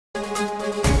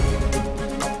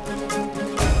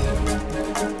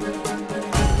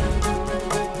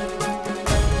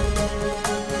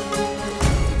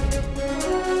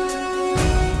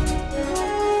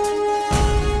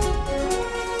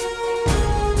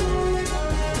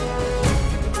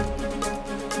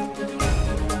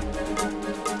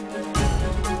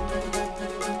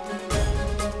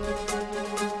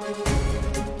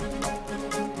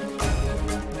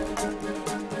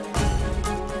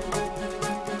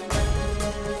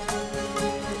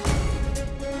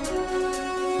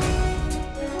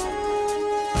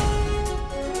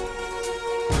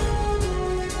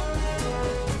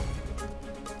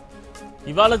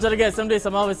ఇవాళ జరిగే అసెంబ్లీ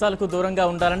సమావేశాలకు దూరంగా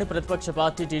ఉండాలని ప్రతిపక్ష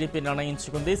పార్టీ టీడీపీ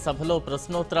నిర్ణయించుకుంది. సభలో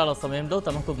ప్రశ్నోత్తరాల సమయంలో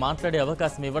తమకు మాట్లాడే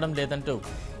అవకాశం ఇవ్వడం లేదంటూ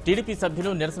టీడీపీ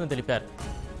సభ్యులు నిరసన తెలిపారు.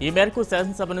 ఈ మేరకు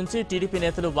శాసనసభ నుంచి టీడీపీ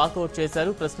నేతలు వాకౌట్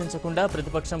చేశారు. ప్రశ్నించకుండా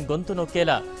ప్రతిపక్షం గొంతు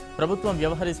నొక్కేలా ప్రభుత్వం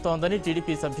వ్యవహరిస్తోందని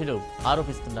టీడీపీ సభ్యులు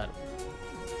ఆరోపిస్తున్నారు.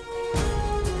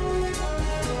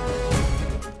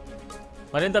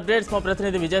 మరింత అప్డేట్స్ మా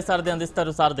ప్రతినిధి విజయసారథి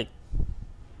అందిస్తారు. సారథి,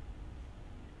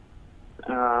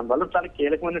 వాళ్ళు చాలా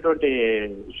కీలకమైనటువంటి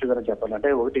ఇష్యూ గానే చెప్పాలి. అంటే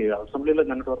ఒకటి, అసెంబ్లీలో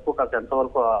నిన్నటి వరకు కాస్త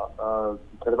ఎంతవరకు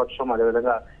ప్రతిపక్షం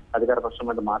అదేవిధంగా అధికార పక్షం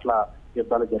మీద మాటల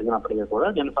యుద్ధాలు జరిగినప్పటికీ కూడా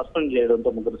నేను సస్పెండ్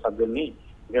చేయడంతో ముగ్గురు సభ్యుల్ని,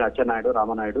 అచ్చెన్నాయుడు,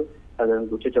 రామనాయుడు,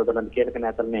 అదేవిధంగా గుచ్చి చౌదరి లాంటి కీలక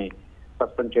నేతల్ని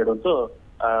సస్పెండ్ చేయడంతో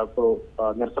ఇప్పుడు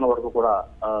నిరసన వరకు కూడా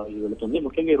వెళుతుంది.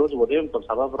 ముఖ్యంగా ఈ రోజు ఉదయం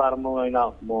సభ ప్రారంభమైన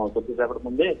కొద్దిసేపటి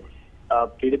ముందే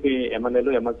టీడీపీ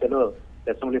ఎమ్మెల్యేలు, ఎమ్మెల్సీలు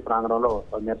అసెంబ్లీ ప్రాంగణంలో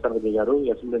నిరసనకు దిగారు.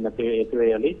 అసెంబ్లీ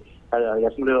ఎత్తివేయాలి,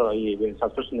 అసెంబ్లీలో ఈ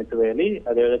సస్పెన్షన్ ఎత్తివేయాలి,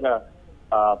 అదేవిధంగా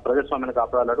ప్రజాస్వామ్యాన్ని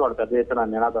కాపాడాలంటూ వాళ్ళు పెద్ద ఎత్తున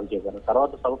నినాదాలు చేశారు.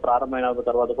 తర్వాత సభ ప్రారంభమైన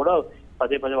తర్వాత కూడా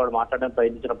పదే వాడు మాట్లాడడానికి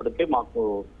ప్రయత్నించినప్పటికీ మాకు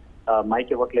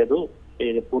మైక్ ఇవ్వట్లేదు,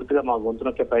 ఇది పూర్తిగా మా గొంతు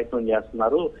నొక్కే ప్రయత్నం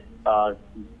చేస్తున్నారు,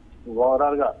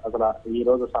 ఓవరాల్ గా అసలు ఈ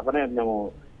రోజు సభనే మేము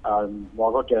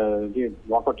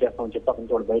వాకౌట్ చేస్తామని చెప్పి అక్కడి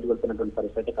నుంచి వాళ్ళు బయటకు వెళ్తున్నటువంటి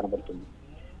పరిస్థితి అయితే కనబడుతుంది.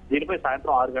 దీనిపై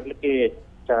సాయంత్రం 6 గంటలకి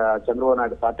చంద్రబాబు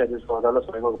నాయుడు పార్టీ అధ్యక్ష హోదాలో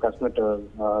స్వయం ఒక ప్రెస్ మీట్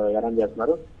అరేంజ్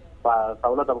చేస్తున్నారు.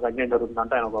 సభలో తమకు అన్యాయం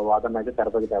జరుగుతుందంటే ఆయన ఒక వాదన అయితే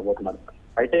తెరపైకి తేబోతున్నారు.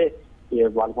 అయితే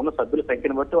వాళ్ళకున్న సభ్యుల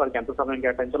సంఖ్యను బట్టి వాళ్ళకి ఎంత సమయం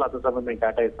కేటాయించాలో అంత సమయం మేము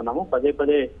కేటాయిస్తున్నాము.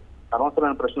 పదే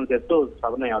అనవసరమైన ప్రశ్నలు చేస్తూ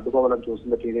సభని అడ్డుకోవాలని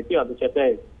చూస్తుంది టీడీపీ. అందుచేతే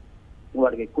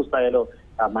వాడికి ఎక్కువ స్థాయిలో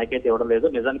మైక్ అయితే ఇవ్వడం లేదు.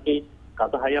 నిజానికి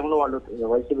గత హయాంలో వాళ్ళు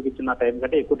వైసీపీకి ఇచ్చిన టైం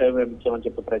కంటే ఎక్కువ టైం ఇచ్చామని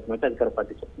చెప్పే ప్రయత్నం అయితే అధికార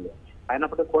పార్టీ చెప్తుంది.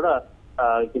 అయినప్పటికీ కూడా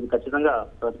ఇది ఖచ్చితంగా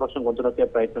ప్రతిపక్షం గొంతు నొక్కే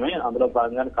ప్రయత్నమే. అందులో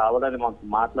భాగంగానే కావాలని మాకు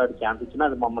మాట్లాడి ఛాన్స్ ఇచ్చినా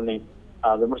అది మమ్మల్ని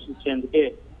విమర్శించేందుకే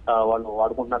వాళ్ళు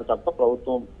వాడుకుంటున్నారు తప్ప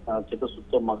ప్రభుత్వం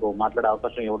చిత్తశుద్ధితో మాకు మాట్లాడే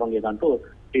అవకాశం ఇవ్వడం లేదంటూ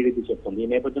టీడీపీ చెప్తుంది. ఈ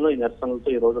నేపథ్యంలో ఈ నిరసనలతో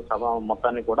ఈ రోజు సభ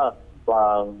మొత్తాన్ని కూడా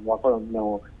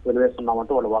మేము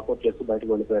వెలివేస్తున్నామంటూ వాళ్ళు వాకౌట్ చేస్తూ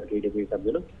బయటకు వెళ్ళిపోయారు టీడీపీ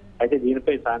సభ్యులు. అయితే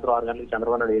దీనిపై సాయంత్రం 6 గంటలకు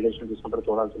చంద్రబాబు నాయుడు ఏ డెసిషన్ తీసుకుంటారో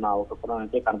చూడాల్సిన అవకాశం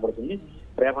అయితే కనబడుతుంది.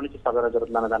 రేపటి నుంచి సభ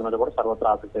జరుగుతున్న దాని మీద కూడా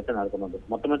సర్వత్రా ఆసక్తి అయితే నెలకొంది.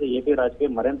 మొత్తం మీద ఏపీ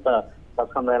రాజకీయం మరింత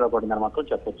ప్రస్కందాయంలో పడిందని మాత్రం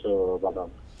చెప్పొచ్చు. బాబా,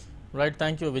 రైట్,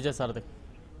 థ్యాంక్ యూ విజయసారథి.